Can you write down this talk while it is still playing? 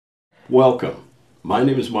Welcome. My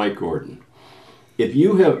name is Mike Gordon. If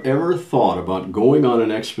you have ever thought about going on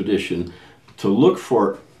an expedition to look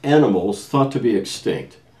for animals thought to be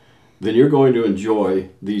extinct, then you're going to enjoy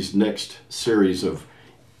these next series of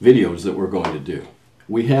videos that we're going to do.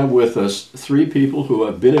 We have with us 3 people who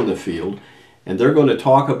have been in the field, and they're going to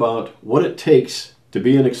talk about what it takes to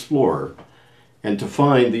be an explorer and to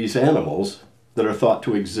find these animals that are thought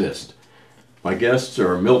to exist. My guests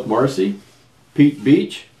are Milt Marcy, Pete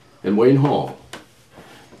Beach, and Wayne Hall.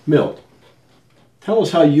 Milt, tell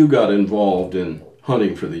us how you got involved in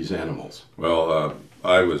hunting for these animals. Well,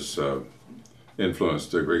 I was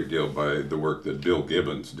influenced a great deal by the work that Bill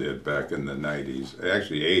Gibbons did back in the 90s,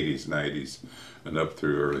 actually 80s, 90s, and up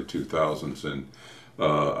through early 2000s. And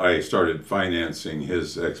I started financing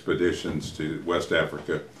his expeditions to West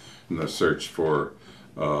Africa in the search for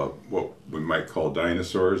what we might call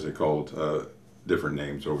dinosaurs. They called different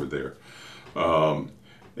names over there.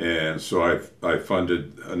 And so I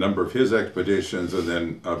funded a number of his expeditions, and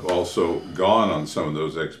then I've also gone on some of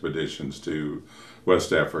those expeditions to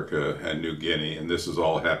West Africa and New Guinea, and this has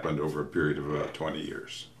all happened over a period of about 20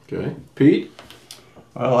 years. Okay. Pete?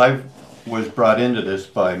 Well, I was brought into this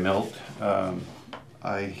by Milt.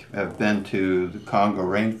 I have been to the Congo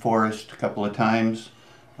rainforest a couple of times,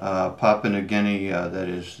 Papua New Guinea, that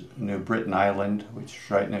is New Britain Island, which is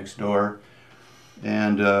right next door,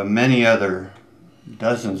 and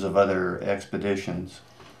dozens of other expeditions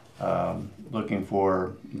looking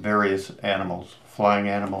for various animals, flying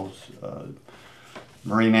animals,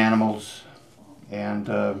 marine animals, and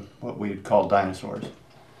what we'd call dinosaurs.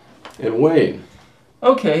 And Wayne?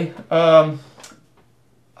 Okay, I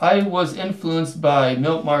was influenced by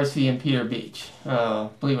Milt Marcy and Peter Beach.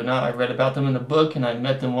 Believe it or not, I read about them in the book, and I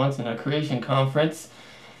met them once in a creation conference,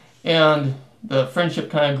 and the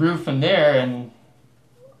friendship kind of grew from there. And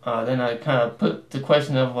then I kind of put the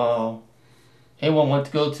question of, anyone want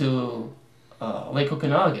to go to Lake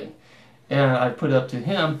Okanagan? And I put it up to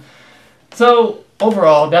him. So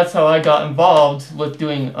overall, that's how I got involved with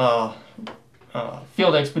doing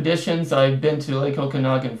field expeditions. I've been to Lake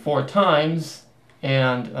Okanagan 4 times,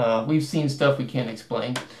 and we've seen stuff we can't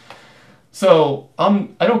explain. So I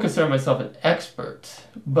don't consider myself an expert,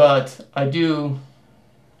 but I do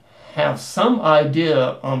have some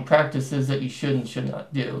idea on practices that you should and should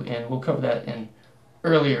not do, and we'll cover that in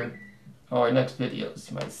earlier or next videos,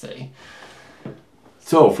 you might say.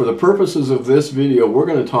 So for the purposes of this video, we're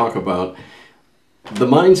going to talk about the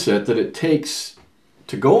mindset that it takes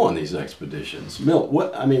to go on these expeditions. Milt,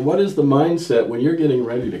 what is the mindset when you're getting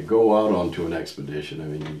ready to go out onto an expedition? I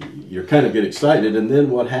mean, you kind of get excited, and then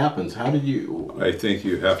what happens? How did you... I think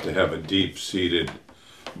you have to have a deep-seated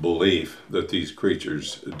belief that these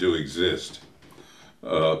creatures do exist,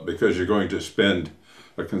 because you're going to spend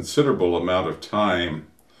a considerable amount of time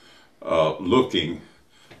looking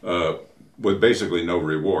with basically no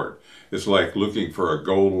reward. It's like looking for a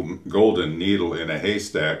golden needle in a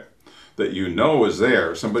haystack that you know is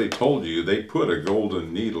there. Somebody told you they put a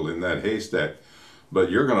golden needle in that haystack, but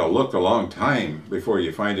you're going to look a long time before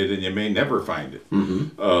you find it, and you may never find it.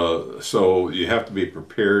 Mm-hmm. So you have to be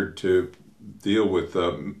prepared to deal with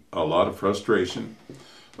a lot of frustration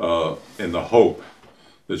in the hope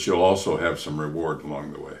that you'll also have some reward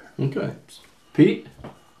along the way. Okay. Pete?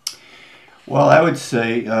 Well, I would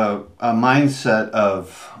say a mindset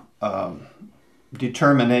of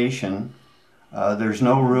determination. There's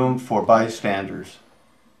no room for bystanders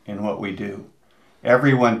in what we do.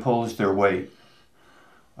 Everyone pulls their weight.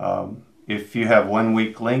 If you have one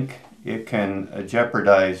weak link, it can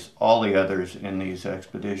jeopardize all the others in these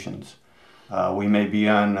expeditions. We may be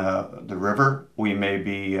on the river, we may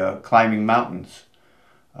be climbing mountains.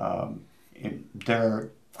 There are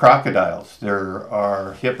crocodiles, there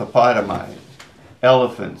are hippopotami,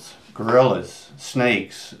 elephants, gorillas,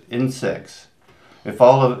 snakes, insects. If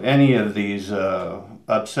any of these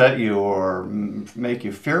upset you or make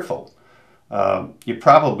you fearful, you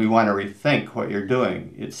probably want to rethink what you're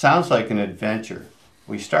doing. It sounds like an adventure.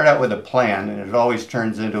 We start out with a plan, and it always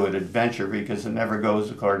turns into an adventure because it never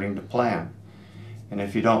goes according to plan. And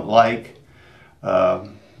if you don't like,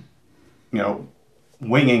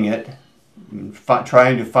 winging it,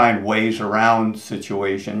 trying to find ways around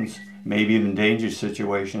situations, maybe even dangerous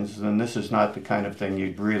situations, then this is not the kind of thing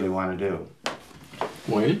you'd really want to do.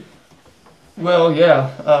 Wayne? Well,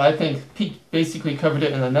 yeah, I think Pete basically covered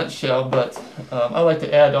it in a nutshell, but I'd like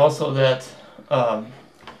to add also that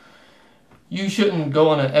you shouldn't go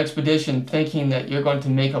on an expedition thinking that you're going to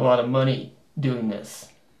make a lot of money doing this.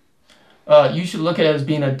 You should look at it as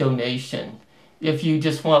being a donation. If you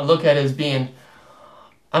just want to look at it as being,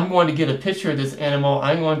 I'm going to get a picture of this animal,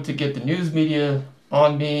 I'm going to get the news media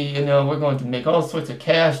on me, we're going to make all sorts of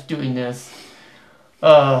cash doing this.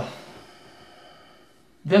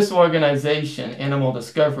 This organization, Animal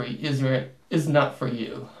Discovery, is not for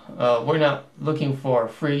you. We're not looking for a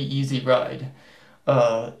free, easy ride.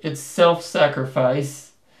 It's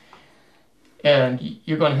self-sacrifice, and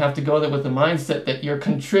you're going to have to go there with the mindset that you're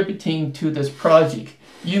contributing to this project.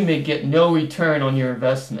 You may get no return on your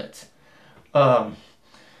investment. I've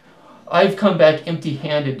come back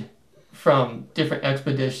empty-handed from different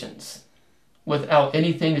expeditions without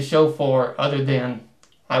anything to show for other than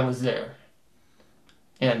I was there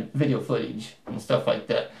and video footage and stuff like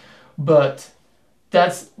that. But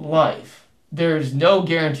that's life. There's no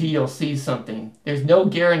guarantee you'll see something. There's no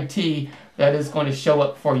guarantee that it's going to show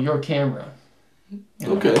up for your camera.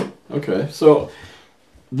 Okay. So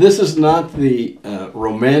this is not the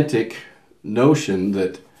romantic notion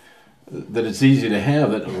that it's easy to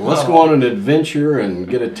have. That let's go on an adventure and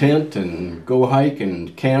get a tent and go hike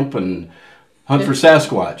and camp and hunt for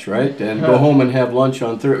Sasquatch, right? And go home and have lunch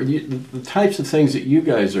on Thursday. The types of things that you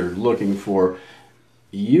guys are looking for,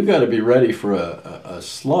 you got to be ready for a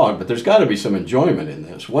slog, but there's got to be some enjoyment in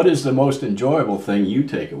this. What is the most enjoyable thing you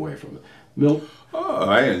take away from it? Milt?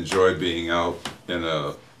 I enjoy being out in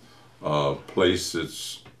a place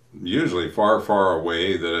that's usually far, far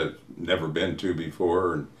away that I've never been to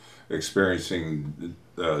before, and experiencing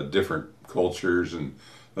different cultures and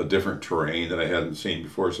a different terrain that I hadn't seen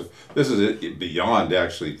before. So this is it beyond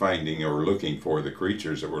actually finding or looking for the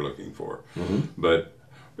creatures that we're looking for. Mm-hmm. But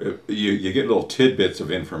you get little tidbits of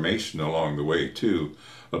information along the way too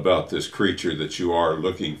about this creature that you are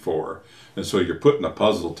looking for. And so you're putting a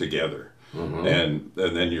puzzle together. Mm-hmm. And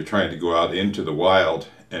then you're trying to go out into the wild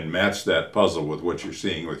and match that puzzle with what you're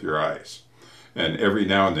seeing with your eyes. And every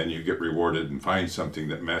now and then you get rewarded and find something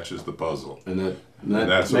that matches the puzzle. And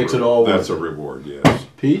that makes it all worth it. That's a reward, yes.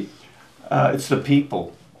 Pete? It's the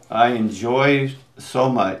people. I enjoy so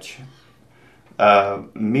much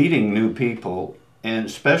meeting new people, and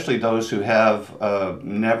especially those who have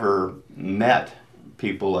never met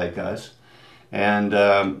people like us.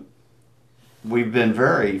 And we've been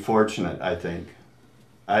very fortunate, I think.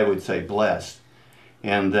 I would say blessed.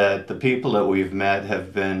 And that the people that we've met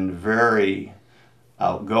have been very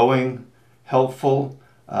outgoing, helpful,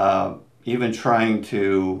 even trying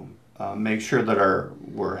to make sure that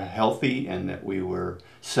we're healthy and that we were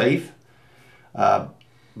safe,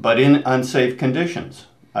 but in unsafe conditions.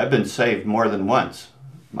 I've been saved more than once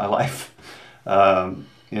in my life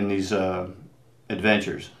in these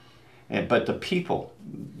adventures. But the people,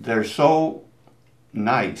 they're so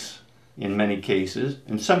nice in many cases.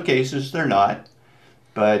 In some cases, they're not.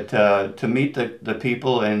 But to meet the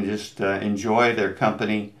people and just enjoy their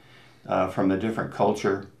company from a different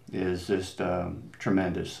culture is just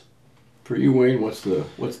tremendous. For you, Wayne, what's the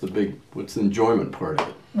enjoyment part of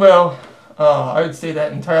it? Well, I would say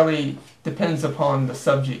that entirely depends upon the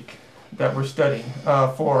subject that we're studying.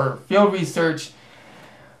 For field research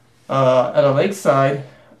at a lakeside,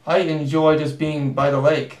 I enjoy just being by the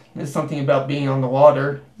lake. There's something about being on the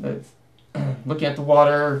water, that's looking at the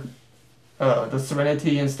water, the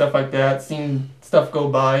serenity and stuff like that, seeing stuff go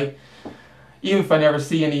by. Even if I never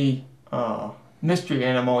see any mystery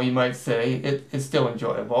animal, you might say, it's still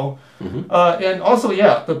enjoyable. Mm-hmm. And also,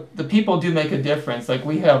 yeah, the people do make a difference. Like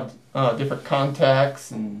we have different contacts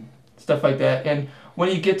and stuff like that. And when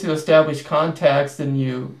you get to establish contacts and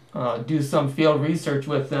you do some field research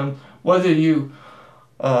with them, whether you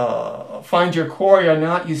find your quarry or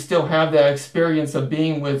not, you still have that experience of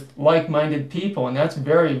being with like-minded people, and that's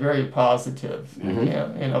very, very positive. Mm-hmm.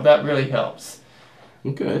 Yeah, that really helps.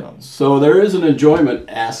 Okay, so there is an enjoyment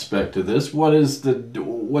aspect to this. What's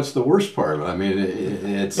the worst part of it? I mean,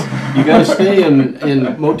 it's you got to stay in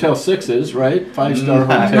Motel 6s, right? 5-star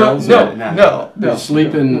hotels. No. You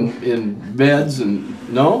sleep in beds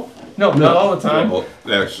and no. No, not all the time. Well,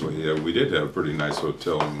 actually, we did have a pretty nice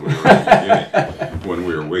hotel when we were in the beginning, when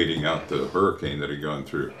we were waiting out the hurricane that had gone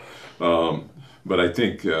through. But I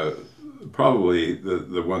think probably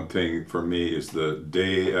the one thing for me is the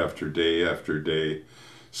day after day after day,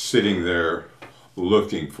 sitting there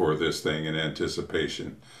looking for this thing in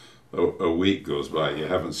anticipation. A week goes by, you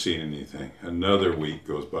haven't seen anything. Another week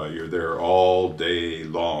goes by, you're there all day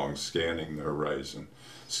long scanning the horizon.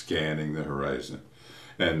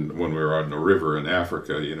 And when we were on the river in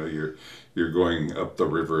Africa, you're going up the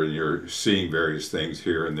river and you're seeing various things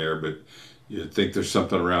here and there, but you think there's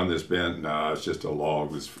something around this bend. No, it's just a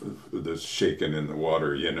log that's shaking in the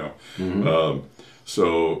water, Mm-hmm.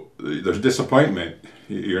 So there's disappointment.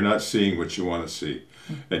 You're not seeing what you want to see.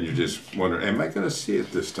 And you just wonder, am I going to see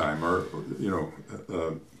it this time? Or you're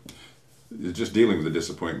just dealing with the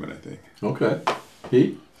disappointment, I think. Okay.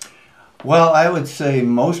 Pete? Well, I would say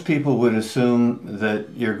most people would assume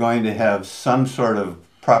that you're going to have some sort of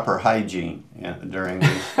proper hygiene during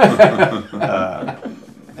these,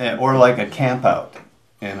 or like a camp out,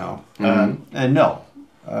 you know. And no,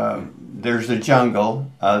 there's a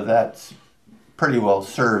jungle that's pretty well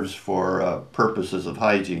serves for purposes of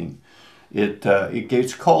hygiene. It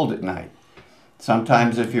gets cold at night.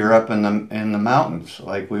 Sometimes if you're up in the mountains,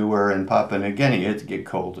 like we were in Papua New Guinea, it gets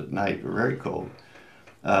cold at night, very cold.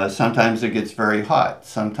 Sometimes it gets very hot.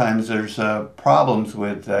 Sometimes there's problems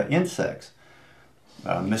with insects,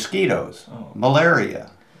 mosquitoes, malaria,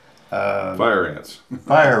 Fire ants.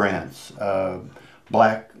 fire ants,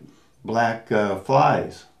 black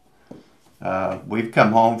flies. We've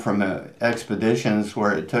come home from expeditions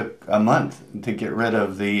where it took a month to get rid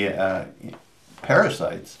of the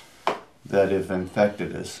parasites that have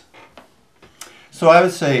infected us. So I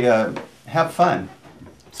would say have fun.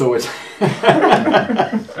 So it's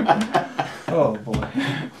Oh boy.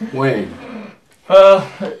 Wayne.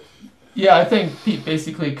 Yeah, I think Pete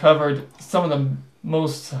basically covered some of the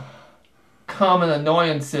most common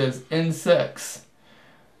annoyances, insects.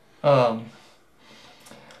 Even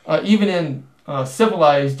in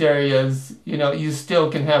civilized areas, you know, you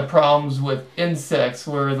still can have problems with insects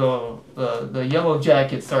where the yellow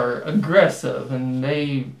jackets are aggressive and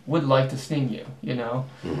they would like to sting you, you know.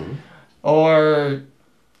 Or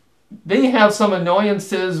they have some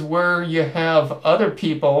annoyances where you have other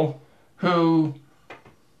people who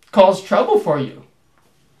cause trouble for you.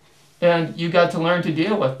 And you got to learn to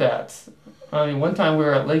deal with that. I mean, one time we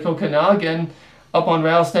were at Lake Okanagan up on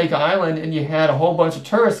Rattlesnake Island, and you had a whole bunch of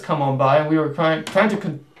tourists come on by, and we were trying to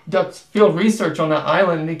conduct field research on that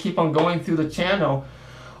island, and they keep on going through the channel,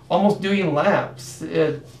 almost doing laps.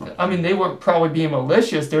 I mean, they weren't probably being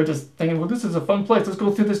malicious. They were just thinking, well, this is a fun place. Let's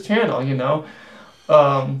go through this channel, you know.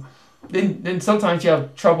 Then sometimes you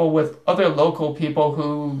have trouble with other local people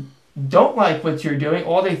who don't like what you're doing,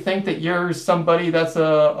 or they think that you're somebody that's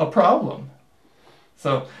a problem.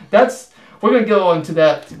 So we're gonna go into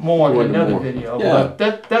that more in another video. Yeah.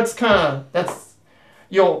 But that's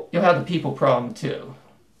you'll have the people problem too.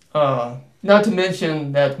 Not to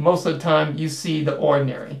mention that most of the time you see the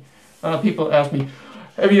ordinary. People ask me,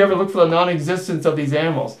 have you ever looked for the non-existence of these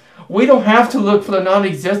animals? We don't have to look for the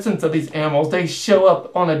non-existence of these animals. They show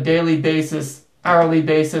up on a daily basis, hourly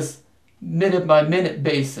basis, minute by minute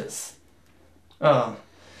basis.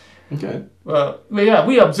 Okay. But yeah,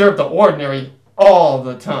 we observe the ordinary all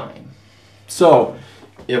the time. So,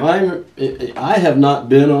 I have not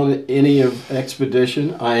been on any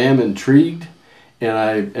expedition. I am intrigued, and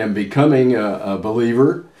I am becoming a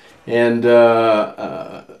believer. And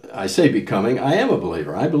I say becoming. I am a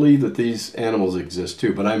believer. I believe that these animals exist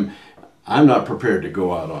too. But I'm not prepared to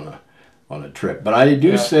go out on a trip. But I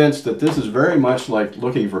do sense that this is very much like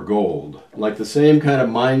looking for gold, like the same kind of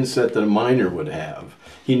mindset that a miner would have.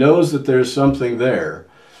 He knows that there's something there,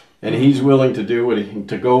 and he's willing to do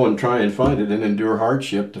to go and try and find it and endure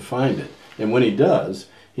hardship to find it. And when he does,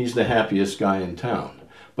 he's the happiest guy in town.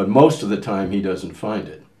 But most of the time, he doesn't find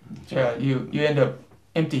it. Yeah, you end up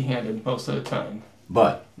empty-handed most of the time.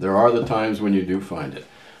 But there are the times when you do find it.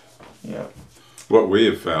 Yeah. What we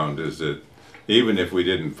have found is that even if we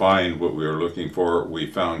didn't find what we were looking for, we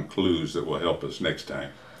found clues that will help us next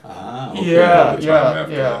time. Okay.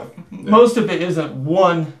 Yeah. Most of it isn't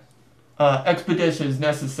one expedition is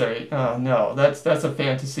necessary. No, that's a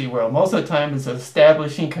fantasy world. Most of the time it's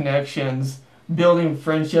establishing connections, building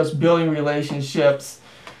friendships, building relationships.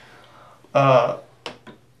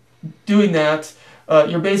 Doing that,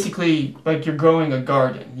 you're basically like you're growing a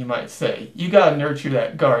garden, you might say. You got to nurture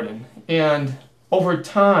that garden. And over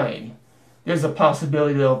time, there's a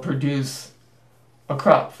possibility that it'll produce a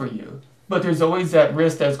crop for you. But there's always that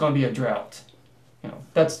risk that it's going to be a drought. You know,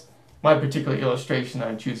 that's my particular illustration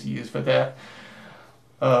I choose to use for that.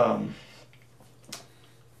 I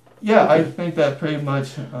think that pretty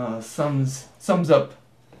much sums up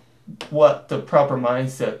what the proper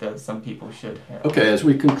mindset that some people should have. Okay, as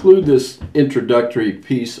we conclude this introductory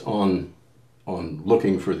piece on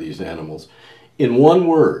looking for these animals, in one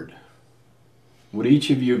word, would each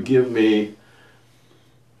of you give me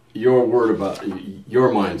your word about your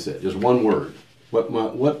mindset? Just one word.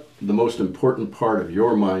 What the most important part of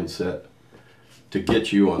your mindset to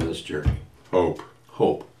get you on this journey? Hope.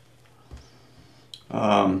 Hope.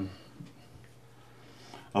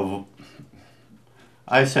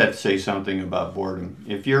 I just have to say something about boredom.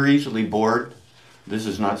 If you're easily bored, this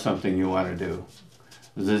is not something you want to do.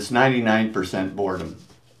 It's 99% boredom,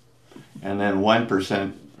 and then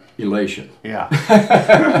 1% Elation. yeah.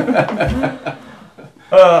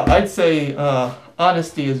 I'd say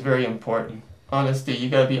honesty is very important. honesty. You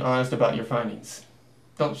got to be honest about your findings.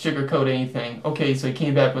 Don't sugarcoat anything. Okay, so you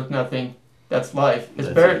came back with nothing. That's life. It's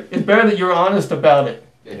better that you're honest about it.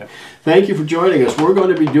 Yeah. Thank you for joining us. We're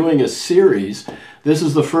going to be doing a series. This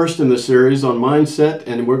is the first in the series on mindset,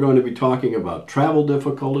 and we're going to be talking about travel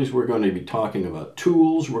difficulties. We're going to be talking about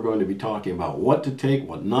tools. We're going to be talking about what to take,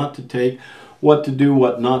 what not to take, what to do,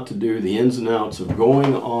 what not to do, the ins and outs of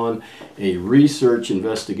going on a research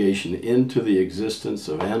investigation into the existence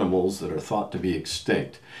of animals that are thought to be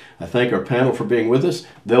extinct. I thank our panel for being with us.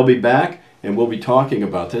 They'll be back, and we'll be talking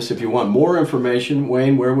about this. If you want more information,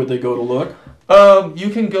 Wayne, where would they go to look?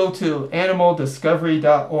 You can go to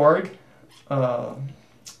animaldiscovery.org,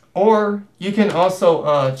 or you can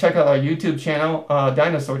also check out our YouTube channel,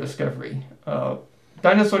 Dinosaur Discovery.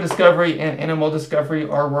 Dinosaur Discovery and Animal Discovery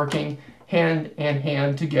are working hand in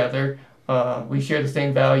hand together. We share the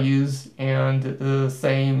same values and the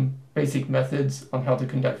same basic methods on how to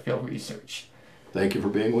conduct field research. Thank you for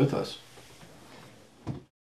being with us.